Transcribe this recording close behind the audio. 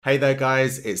Hey there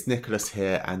guys, it's Nicholas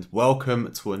here and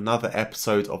welcome to another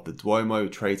episode of the Duomo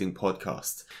Trading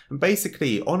Podcast. And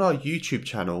basically on our YouTube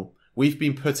channel, we've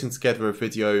been putting together a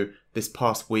video this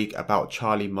past week about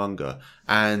Charlie Munger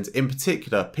and in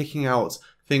particular picking out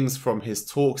things from his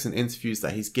talks and interviews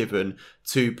that he's given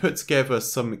to put together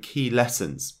some key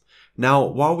lessons. Now,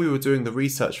 while we were doing the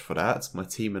research for that, my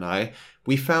team and I,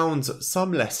 we found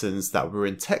some lessons that were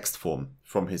in text form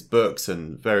from his books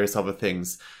and various other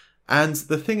things. And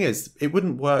the thing is, it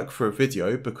wouldn't work for a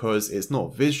video because it's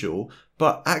not visual,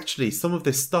 but actually some of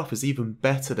this stuff is even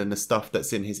better than the stuff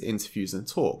that's in his interviews and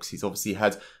talks. He's obviously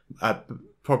had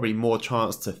probably more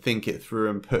chance to think it through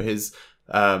and put his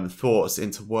thoughts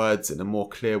into words in a more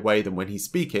clear way than when he's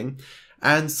speaking.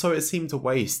 And so it seemed a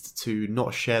waste to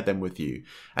not share them with you.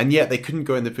 And yet they couldn't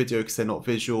go in the video because they're not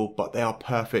visual, but they are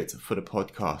perfect for the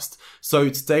podcast. So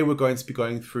today we're going to be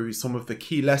going through some of the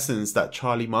key lessons that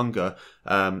Charlie Munger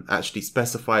actually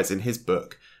specifies in his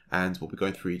book. And we'll be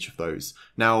going through each of those.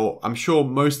 Now, I'm sure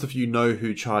most of you know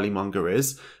who Charlie Munger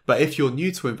is, but if you're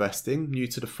new to investing, new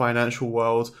to the financial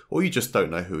world, or you just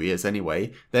don't know who he is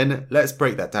anyway, then let's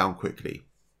break that down quickly.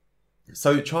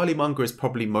 So Charlie Munger is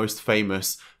probably most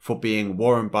famous for being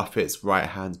Warren Buffett's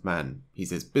right-hand man. He's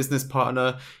his business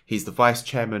partner. He's the vice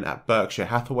chairman at Berkshire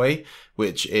Hathaway,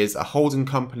 which is a holding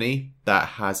company that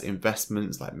has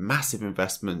investments, like massive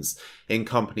investments in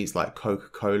companies like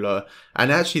Coca-Cola. And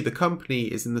actually the company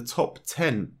is in the top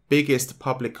 10 biggest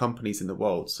public companies in the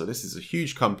world. So this is a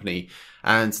huge company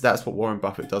and that's what Warren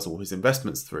Buffett does all his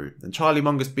investments through. And Charlie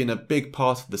Munger's been a big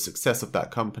part of the success of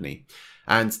that company.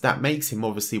 And that makes him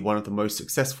obviously one of the most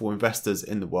successful investors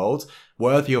in the world,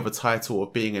 worthy of a title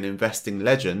of being an investing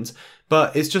legend.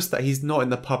 But it's just that he's not in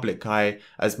the public eye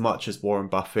as much as Warren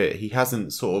Buffett. He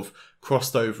hasn't sort of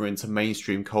crossed over into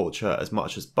mainstream culture as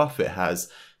much as Buffett has.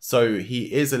 So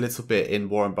he is a little bit in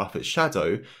Warren Buffett's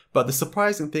shadow. But the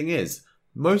surprising thing is,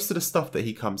 most of the stuff that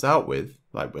he comes out with,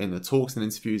 like in the talks and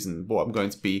interviews and what I'm going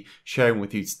to be sharing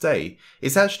with you today,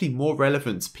 is actually more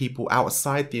relevant to people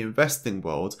outside the investing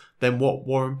world than what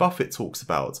Warren Buffett talks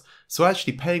about. So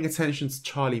actually paying attention to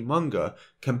Charlie Munger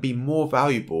can be more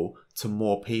valuable to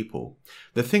more people.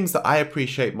 The things that I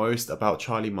appreciate most about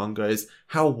Charlie Munger is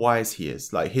how wise he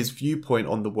is, like his viewpoint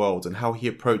on the world and how he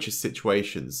approaches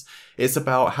situations. It's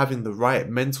about having the right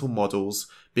mental models,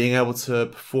 being able to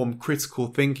perform critical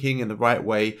thinking in the right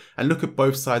way and look at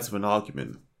both sides of an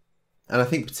argument. And I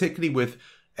think particularly with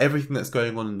everything that's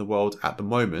going on in the world at the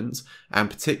moment, and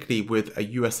particularly with a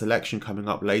US election coming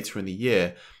up later in the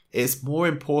year, it's more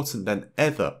important than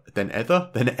ever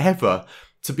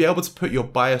to be able to put your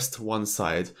bias to one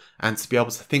side and to be able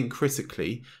to think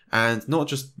critically and not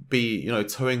just be,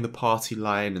 towing the party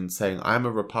line and saying, I'm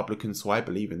a Republican, so I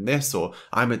believe in this, or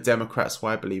I'm a Democrat, so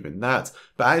I believe in that,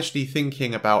 but actually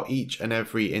thinking about each and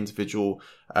every individual,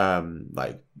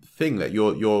 thing that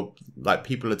you're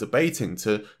people are debating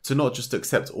to not just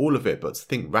accept all of it, but to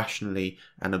think rationally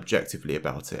and objectively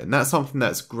about it. And that's something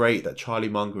that's great that Charlie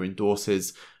Munger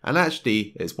endorses. And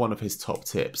actually it's one of his top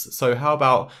tips. So how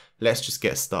about let's just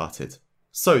get started.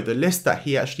 So the list that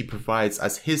he actually provides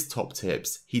as his top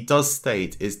tips, he does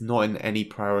state is not in any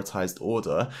prioritized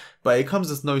order, but it comes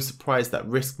as no surprise that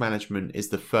risk management is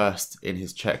the first in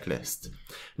his checklist.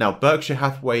 Now, Berkshire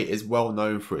Hathaway is well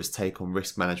known for its take on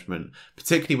risk management,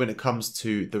 particularly when it comes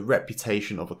to the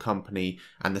reputation of a company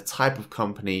and the type of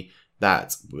company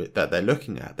that they're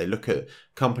looking at. They look at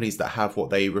companies that have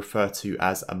what they refer to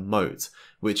as a moat,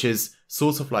 which is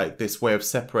sort of like this way of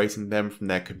separating them from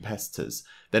their competitors.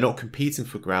 They're not competing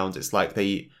for ground. It's like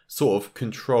they sort of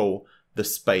control the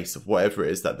space of whatever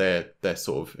it is that they're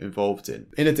sort of involved in.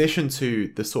 In addition to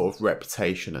the sort of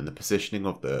reputation and the positioning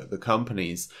of the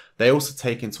companies, they also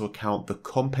take into account the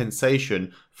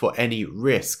compensation for any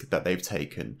risk that they've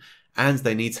taken. And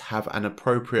they need to have an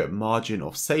appropriate margin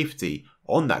of safety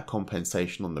on that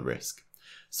compensation on the risk.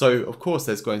 So, of course,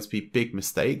 there's going to be big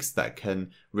mistakes that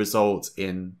can result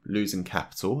in losing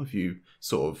capital if you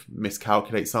sort of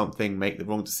miscalculate something, make the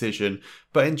wrong decision.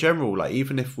 But in general,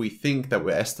 even if we think that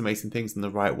we're estimating things in the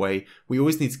right way, we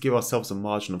always need to give ourselves a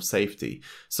margin of safety.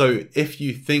 So if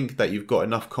you think that you've got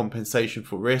enough compensation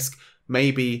for risk,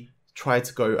 maybe try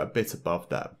to go a bit above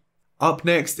that. Up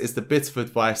next is the bit of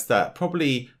advice that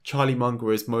probably Charlie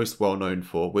Munger is most well known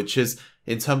for, which is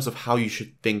in terms of how you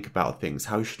should think about things,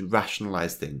 how you should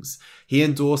rationalize things. He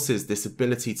endorses this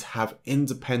ability to have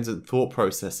independent thought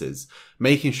processes,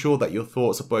 making sure that your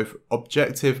thoughts are both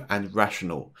objective and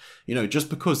rational. Just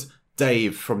because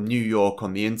Dave from New York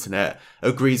on the internet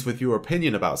agrees with your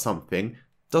opinion about something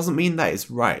doesn't mean that it's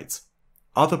right.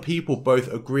 Other people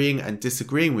both agreeing and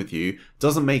disagreeing with you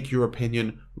doesn't make your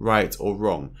opinion right or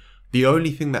wrong. The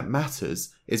only thing that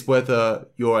matters is whether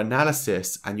your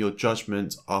analysis and your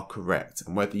judgment are correct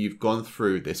and whether you've gone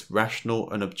through this rational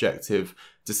and objective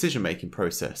decision-making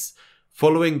process.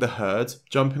 Following the herd,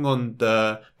 jumping on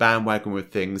the bandwagon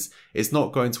with things is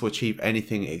not going to achieve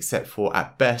anything except for,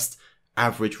 at best,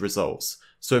 average results.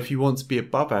 So if you want to be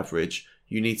above average,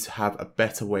 you need to have a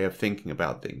better way of thinking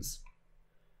about things.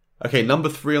 Okay, number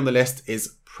 3 on the list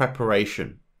is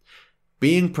preparation.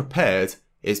 Being prepared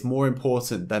is more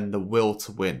important than the will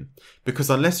to win. Because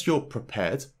unless you're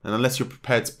prepared, and unless you're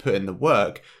prepared to put in the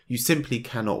work, you simply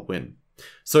cannot win.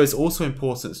 So it's also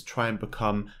important to try and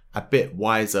become a bit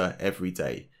wiser every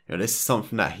day. This is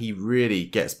something that he really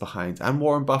gets behind, and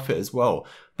Warren Buffett as well.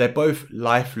 They're both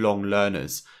lifelong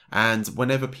learners. And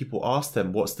whenever people ask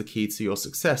them what's the key to your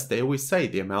success, they always say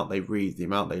the amount they read, the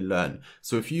amount they learn.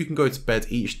 So if you can go to bed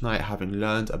each night having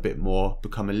learned a bit more,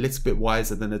 become a little bit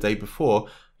wiser than the day before,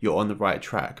 you're on the right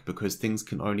track, because things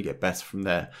can only get better from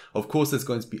there. Of course, there's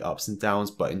going to be ups and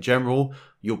downs, but in general,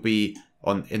 you'll be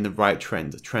in the right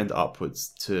trend upwards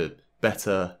to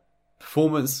better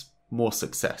performance, more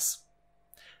success.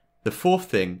 The 4th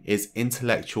thing is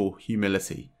intellectual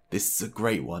humility. This is a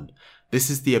great one. This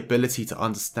is the ability to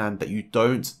understand that you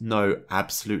don't know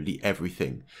absolutely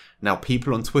everything. Now,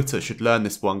 people on Twitter should learn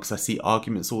this one, because I see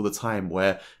arguments all the time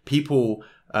where people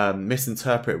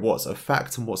misinterpret what's a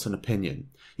fact and what's an opinion.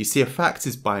 You see, a fact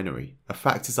is binary. A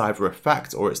fact is either a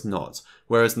fact or it's not,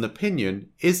 whereas an opinion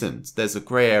isn't. There's a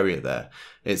grey area there.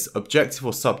 It's objective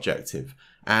or subjective,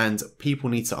 and people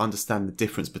need to understand the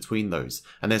difference between those.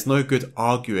 And there's no good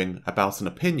arguing about an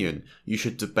opinion. You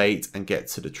should debate and get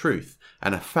to the truth.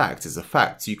 And a fact is a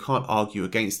fact. You can't argue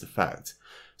against the fact.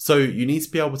 So you need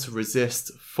to be able to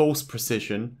resist false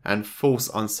precision and false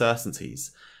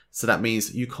uncertainties. So that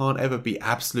means you can't ever be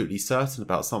absolutely certain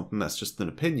about something that's just an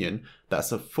opinion.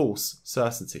 That's a false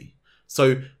certainty.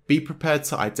 So be prepared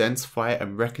to identify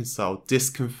and reconcile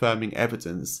disconfirming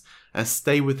evidence and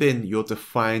stay within your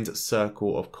defined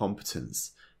circle of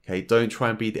competence. Okay, don't try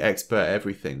and be the expert at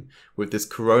everything. With this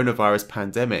coronavirus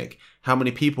pandemic, how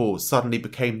many people suddenly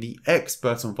became the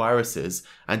expert on viruses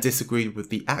and disagreed with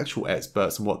the actual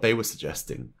experts on what they were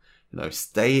suggesting?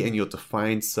 Stay in your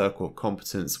defined circle of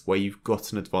competence where you've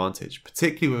got an advantage,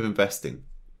 particularly with investing.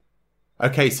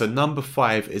 Okay, so number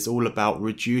 5 is all about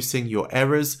reducing your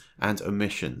errors and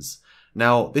omissions.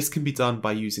 Now, this can be done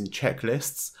by using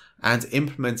checklists and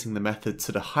implementing the method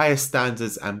to the highest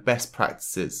standards and best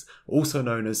practices, also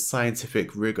known as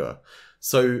scientific rigor.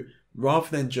 So rather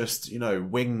than just,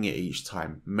 winging it each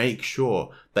time, make sure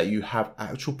that you have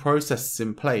actual processes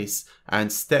in place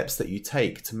and steps that you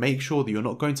take to make sure that you're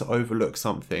not going to overlook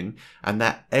something, and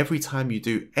that every time you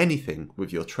do anything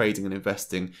with your trading and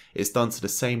investing, it's done to the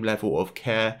same level of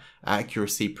care,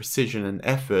 accuracy, precision, and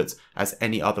effort as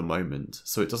any other moment.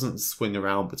 So it doesn't swing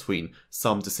around between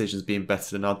some decisions being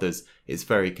better than others. It's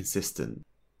very consistent.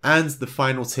 And the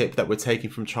final tip that we're taking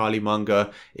from Charlie Munger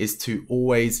is to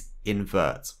always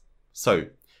invert. So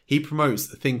he promotes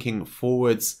thinking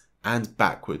forwards and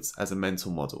backwards as a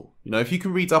mental model. If you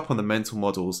can read up on the mental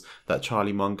models that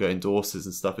Charlie Munger endorses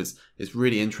and stuff, it's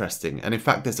really interesting. And in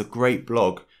fact, there's a great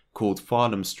blog called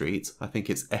Farnham Street. I think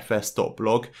it's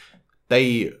fs.blog.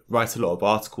 They write a lot of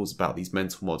articles about these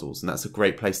mental models, and that's a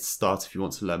great place to start if you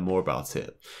want to learn more about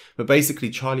it. But basically,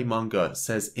 Charlie Munger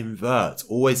says invert,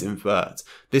 always invert.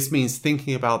 This means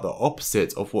thinking about the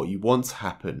opposite of what you want to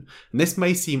happen. And this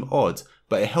may seem odd,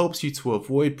 but it helps you to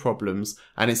avoid problems,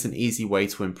 and it's an easy way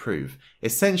to improve.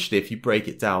 Essentially, if you break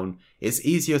it down, it's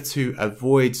easier to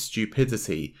avoid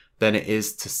stupidity than it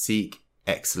is to seek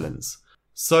excellence.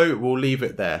 So we'll leave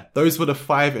it there. Those were the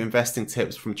 5 investing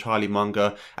tips from Charlie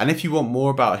Munger. And if you want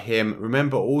more about him,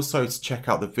 remember also to check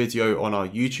out the video on our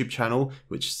YouTube channel,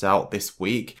 which is out this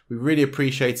week. We really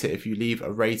appreciate it if you leave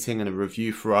a rating and a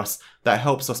review for us. That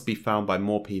helps us be found by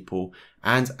more people.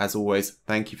 And as always,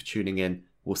 thank you for tuning in.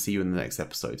 We'll see you in the next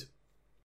episode.